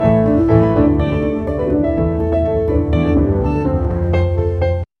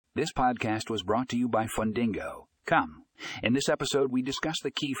This podcast was brought to you by Fundingo. Come. In this episode, we discuss the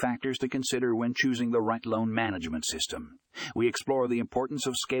key factors to consider when choosing the right loan management system. We explore the importance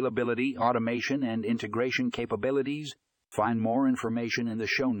of scalability, automation, and integration capabilities. Find more information in the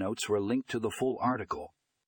show notes for a link to the full article.